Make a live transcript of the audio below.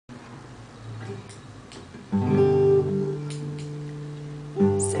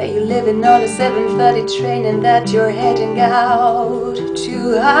Say you're living on a 7:30 train and that you're heading out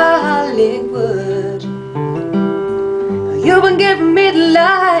to Hollywood. You've been giving me the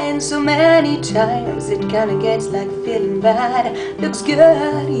line so many times it kinda gets like feeling bad. Looks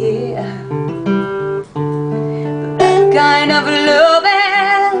good, yeah, but that kind of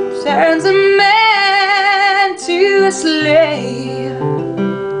loving turns a man to a slave.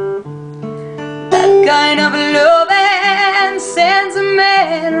 That kind of loving sends a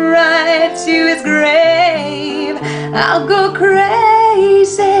man right to his grave. I'll go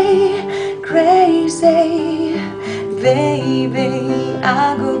crazy, crazy, baby,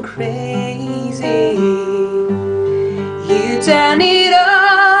 I'll go crazy. You turn it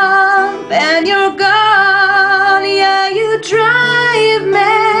on, then you're gone. Yeah, you drive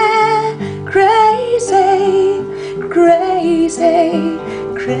me crazy, crazy,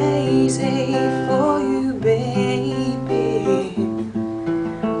 crazy for you, baby.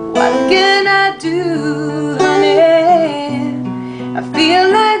 What can I do, honey? I feel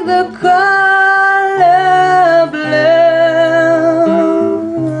like the color blue.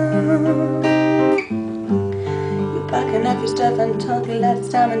 You're packing up your stuff and talking lots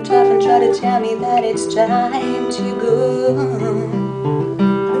of time and tough and try to tell me that it's time to go.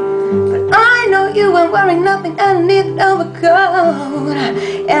 But I know you ain't wearing nothing underneath an overcoat,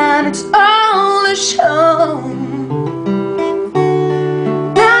 and it's all a show.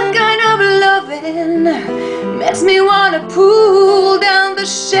 That kind of loving makes me wanna pull down the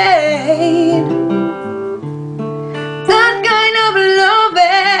shade. That kind of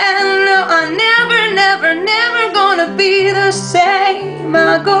loving, no, I'm never, never, never gonna be the same. I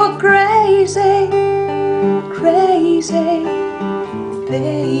go crazy, crazy,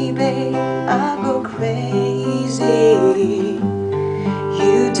 baby, I go crazy.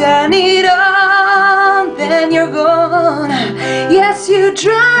 You turn it on, then you're gone. Yes, you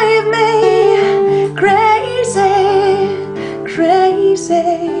drive me crazy,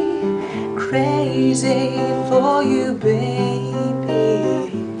 crazy, crazy for you, baby.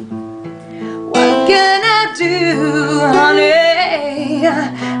 What can I do, honey?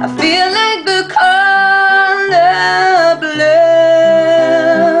 I feel like the color blue.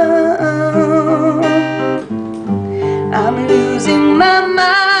 I'm losing my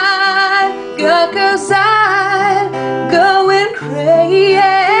mind, girl, 'cause I'm going crazy.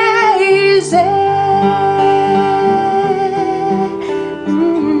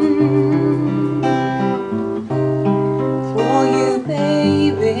 For you,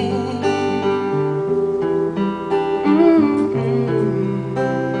 baby.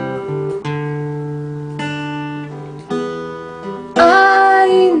 I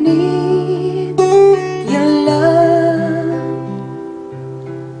need your love,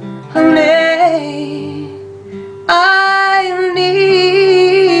 honey. I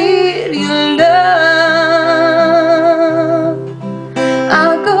need your love.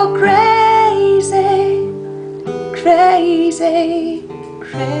 I'll go crazy, crazy,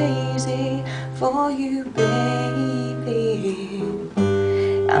 crazy for you, baby.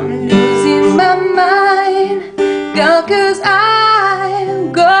 I'm losing my mind, girl, 'cause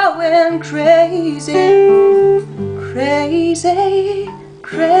I'm going crazy, crazy,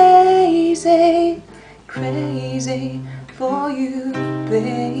 crazy, crazy for you,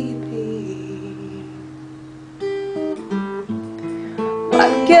 baby.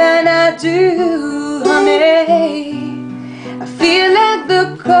 What can I do, honey? I feel like the